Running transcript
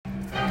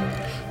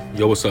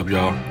Yo, what's up,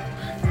 y'all?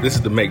 This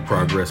is the Make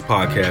Progress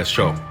podcast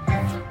show.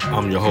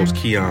 I'm your host,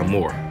 Keon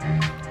Moore.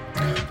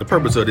 The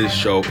purpose of this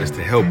show is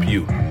to help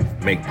you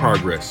make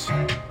progress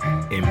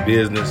in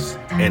business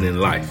and in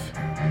life.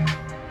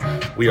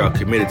 We are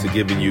committed to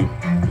giving you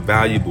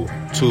valuable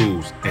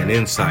tools and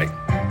insight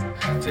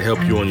to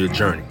help you on your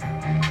journey.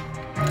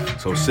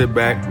 So sit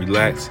back,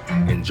 relax,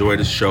 enjoy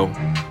the show.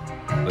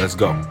 Let's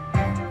go.